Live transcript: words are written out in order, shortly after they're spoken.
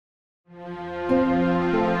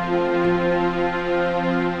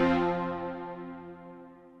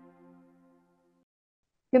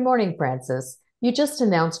Good morning, Francis. You just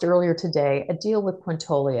announced earlier today a deal with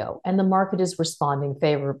Quantolio, and the market is responding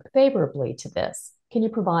favorably to this. Can you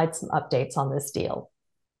provide some updates on this deal?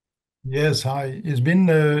 Yes, hi. It's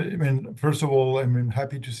been, first of all, I'm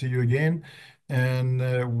happy to see you again. And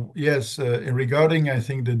yes, regarding, I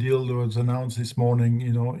think the deal that was announced this morning,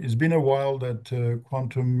 it's been a while that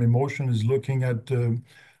Quantum Emotion is looking at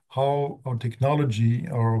how our technology,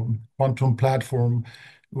 our quantum platform,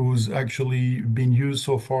 who's actually been used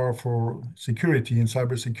so far for security and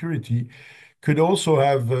cybersecurity, could also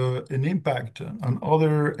have an impact on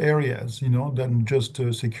other areas, than just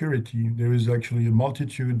security. There is actually a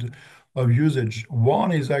multitude of usage.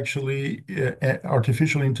 One is actually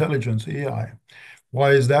artificial intelligence, AI.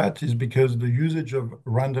 Why is that? Is because the usage of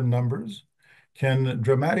random numbers can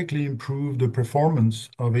dramatically improve the performance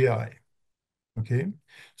of AI. Okay.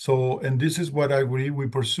 So, and this is what we're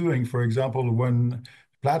pursuing. For example, when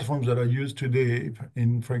platforms that are used today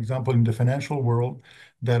for example, in the financial world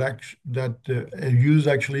that use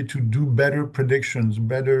actually to do better predictions,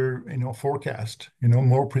 better, forecast,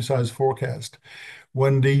 more precise forecast.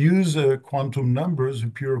 When they use quantum numbers,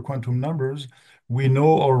 pure quantum numbers, we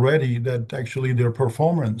know already that actually their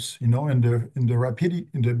performance, in the rapidity,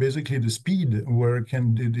 basically the speed where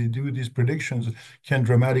they do these predictions can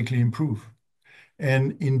dramatically improve.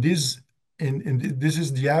 And this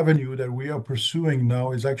is the avenue that we are pursuing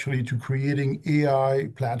now, is actually to creating AI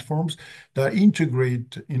platforms that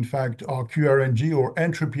integrate, in fact, our QRNG, or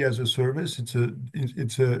Entropy-as-a-Service.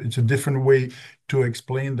 It's a different way to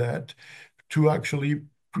explain that, to actually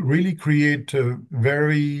really create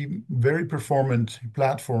very, very performant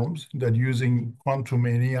platforms that using quantum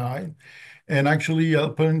and AI, and actually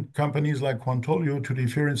helping companies like Quantolio to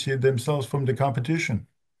differentiate themselves from the competition.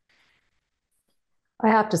 I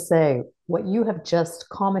have to say, what you have just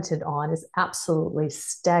commented on is absolutely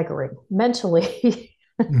staggering, mentally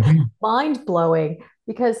Mhm. mind blowing,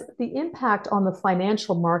 because the impact on the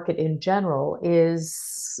financial market in general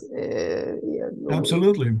is.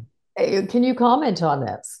 Absolutely. Can you comment on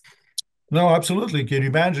this? No, absolutely. Can you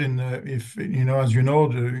imagine if, as you know,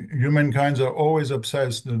 the humankinds are always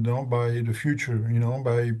obsessed, by the future,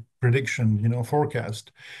 by prediction,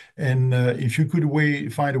 forecast. And if you could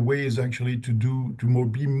find ways actually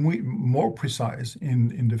be more precise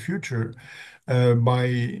in the future by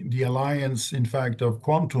the alliance, in fact, of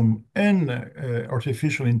quantum and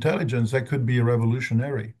artificial intelligence, that could be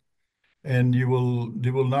revolutionary. And you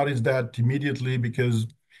will notice that immediately, because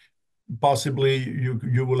possibly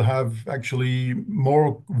you will have actually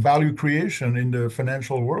more value creation in the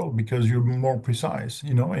financial world because you're more precise,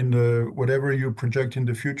 in the whatever you project in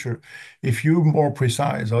the future. If you're more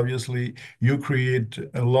precise, obviously you create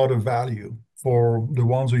a lot of value for the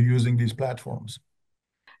ones who are using these platforms.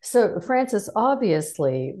 So, Francis,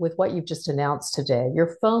 obviously, with what you've just announced today,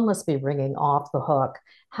 your phone must be ringing off the hook.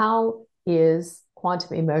 How is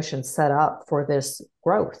Quantum Emotion set up for this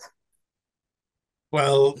growth?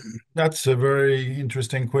 Well, that's a very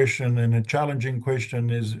interesting question and a challenging question.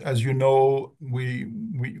 Is, as you know,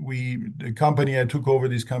 the company, I took over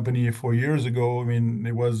this company 4 years ago. I mean,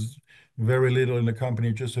 it was very little in the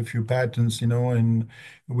company, just a few patents, and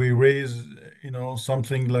we raised,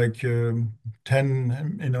 something like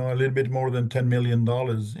 10, a little bit more than $10 million,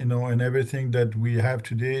 and everything that we have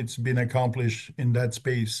today, it's been accomplished in that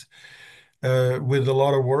space with a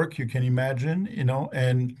lot of work, you can imagine,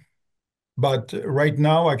 and but right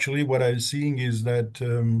now, actually, what I'm seeing is that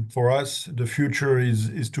for us, the future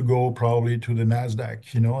is to go probably to the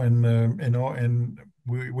Nasdaq, and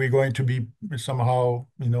we're going to be somehow,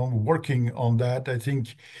 working on that. I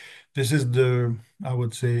think this is I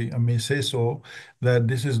would say, I may say so, that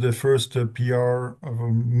this is the first PR of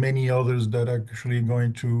many others that are actually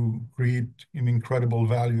going to create an incredible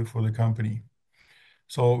value for the company.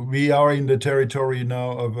 So we are in the territory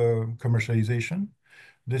now of commercialization.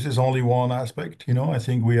 This is only one aspect, I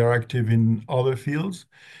think we are active in other fields.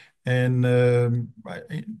 And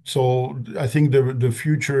so I think the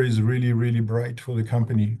future is really, really bright for the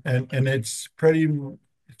company. And it's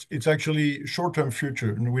actually short-term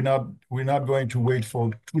future, and we're not going to wait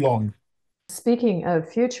for too long. Speaking of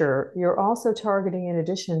future, you're also targeting, in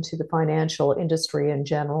addition to the financial industry in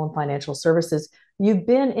general and financial services, you've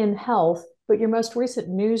been in health, but your most recent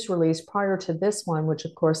news release prior to this one, which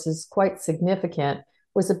of course is quite significant,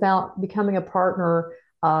 was about becoming a partner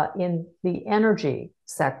in the energy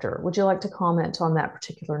sector. Would you like to comment on that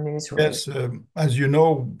particular news release? Yes, as you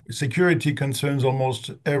know, security concerns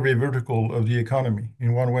almost every vertical of the economy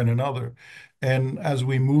in one way or another. And as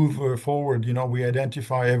we move forward, we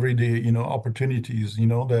identify every day, opportunities,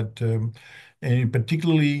 that, and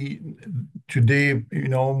particularly today,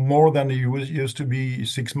 more than it used to be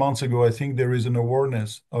 6 months ago, I think there is an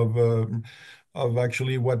awareness of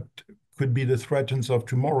actually what could be the threats of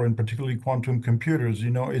tomorrow, and particularly quantum computers.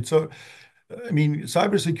 I mean,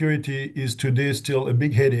 cybersecurity is today still a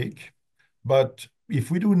big headache, but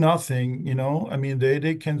if we do nothing, I mean, the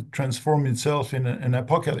headache can transform itself in an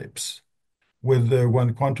apocalypse with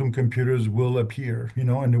when quantum computers will appear,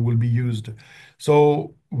 and it will be used.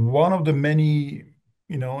 So one of the many,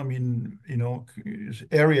 I mean,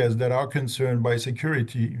 areas that are concerned by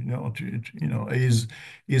security,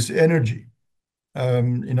 is energy. I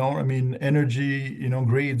mean, energy,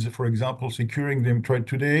 grids, for example, securing them.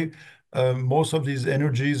 Today, most of these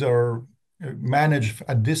energies are managed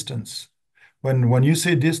at distance. When you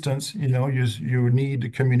say distance, you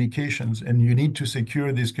need communications, and you need to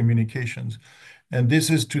secure these communications. And this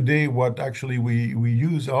is today what actually we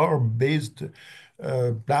use our based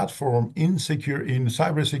platform in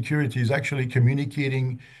cybersecurity is actually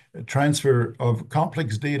communicating transfer of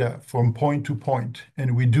complex data from point to point.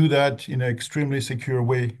 And we do that in an extremely secure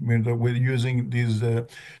way. We're using these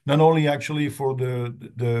not only actually for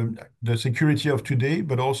the security of today,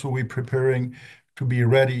 but also we're preparing to be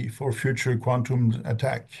ready for future quantum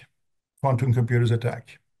computers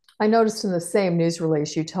attack. I noticed in the same news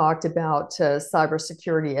release you talked about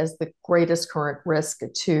cybersecurity as the greatest current risk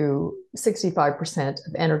to 65%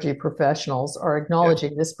 of energy professionals are Yes.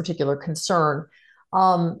 acknowledging this particular concern.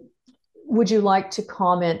 Um, would you like to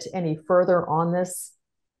comment any further on this?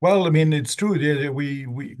 Well, I mean, it's true.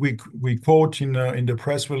 We quote in the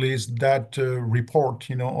press release that report,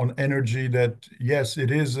 on energy that yes, it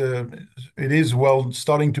is well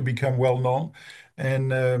starting to become well known,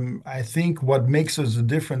 and I think what makes us a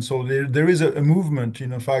difference. So there is a movement,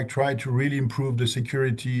 in fact, try to really improve the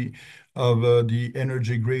security of the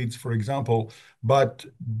energy grids, for example. But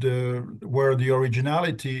where the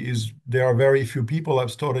originality is, there are very few people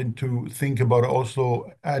have started to think about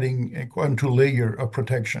also adding a quantum layer of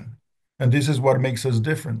protection. And this is what makes us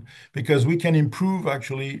different because we can improve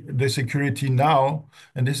actually the security now.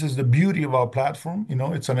 And this is the beauty of our platform.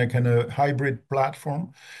 It's a kind of hybrid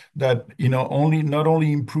platform that, not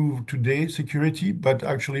only improve today's security, but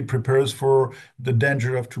actually prepares for the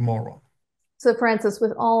danger of tomorrow. So, Francis,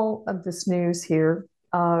 with all of this news here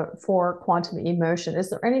for quantum emotion,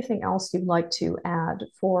 is there anything else you'd like to add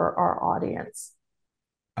for our audience?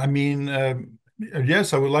 I mean,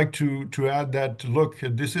 yes, I would like to add that, look,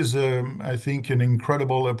 this is, I think, an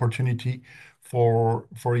incredible opportunity for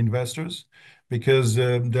investors because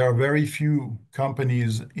there are very few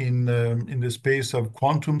companies in the space of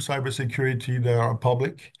quantum cybersecurity that are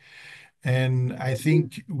public. And I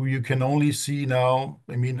think you can only see now,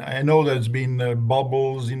 I mean, I know there's been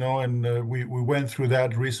bubbles, and we went through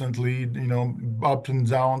that recently, ups and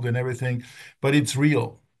downs and everything, but it's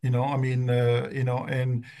real. I mean,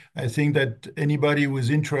 and I think that anybody who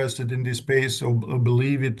is interested in this space will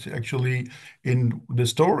believe it actually in the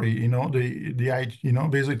story,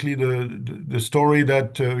 basically the story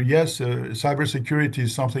that yes, cybersecurity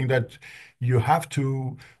is something that you have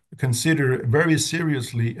to consider very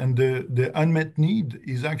seriously, and the unmet need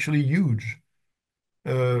is actually huge.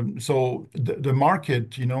 So the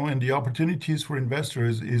market, and the opportunities for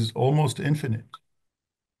investors is almost infinite.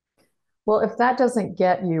 Well, if that doesn't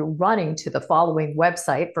get you running to the following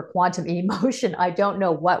website for quantum emotion, I don't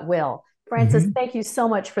know what will. Francis, Mhm. thank you so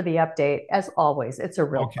much for the update. As always, it's a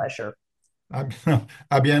real Okay. pleasure. À,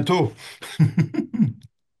 à bientôt.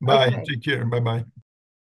 Bye. Okay. Take care. Bye bye.